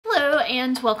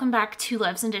and welcome back to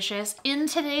Loves and Dishes. In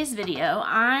today's video,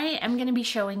 I am going to be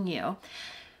showing you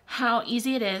how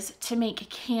easy it is to make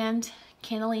canned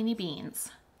cannellini beans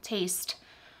taste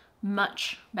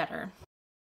much better.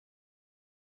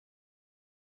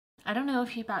 I don't know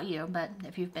about you, but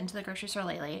if you've been to the grocery store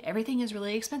lately, everything is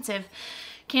really expensive.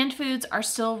 Canned foods are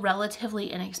still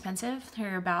relatively inexpensive.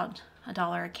 They're about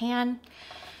 $1 a can.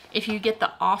 If you get the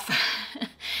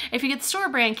if you get the store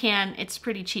brand can, it's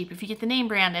pretty cheap. If you get the name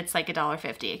brand, it's like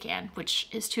 $1.50 a can, which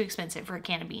is too expensive for a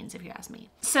can of beans if you ask me.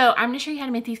 So I'm gonna show you how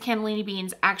to make these cannellini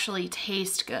beans actually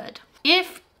taste good.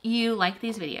 If you like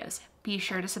these videos, be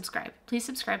sure to subscribe. Please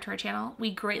subscribe to our channel.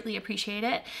 We greatly appreciate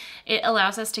it. It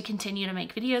allows us to continue to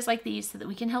make videos like these so that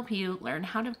we can help you learn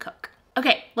how to cook.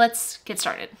 Okay, let's get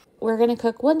started. We're gonna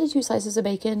cook 1 to 2 slices of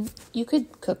bacon. You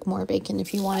could cook more bacon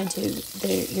if you wanted to.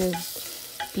 Your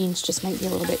beans just might be a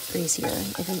little bit greasier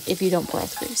if you don't pour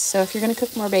off the grease. So if you're going to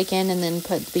cook more bacon and then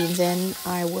put the beans in,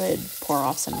 I would pour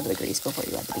off some of the grease before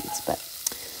you add the beans, but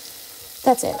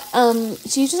that's it.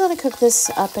 So you just want to cook this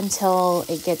up until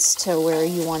it gets to where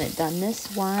you want it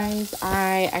doneness-wise.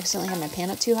 I accidentally had my pan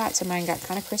up too hot, so mine got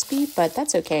kind of crispy, but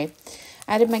that's okay.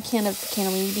 I added my can of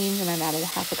cannellini beans, and I've added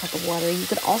half a cup of water. You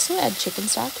could also add chicken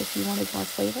stock if you wanted more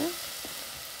flavor.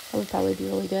 That would probably be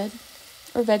really good.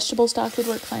 Or vegetable stock would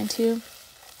work fine too.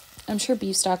 I'm sure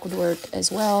beef stock would work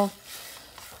as well.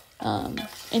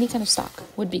 Any kind of stock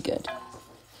would be good.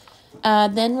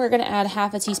 Then we're going to add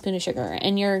half a teaspoon of sugar.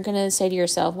 And you're going to say to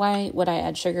yourself, why would I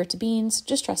add sugar to beans?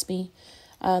 Just trust me.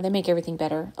 They make everything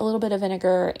better. A little bit of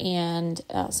vinegar and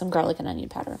some garlic and onion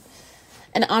powder.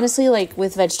 And honestly, like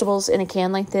with vegetables in a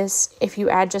can like this, if you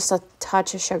add just a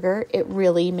touch of sugar, it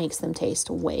really makes them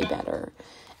taste way better.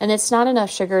 And it's not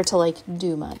enough sugar to like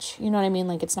do much. You know what I mean?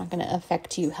 Like it's not going to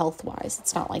affect you health-wise.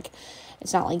 It's not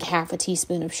like half a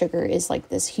teaspoon of sugar is like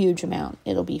this huge amount.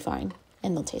 It'll be fine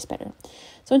and they'll taste better.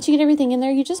 So once you get everything in there,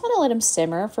 you just want to let them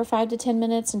simmer for 5 to 10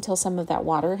 minutes until some of that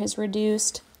water has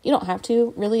reduced. You don't have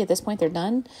to, really, at this point they're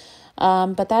done.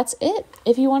 But that's it.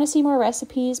 If you want to see more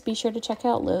recipes, be sure to check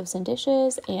out Loaves and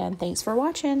Dishes, and thanks for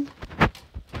watching.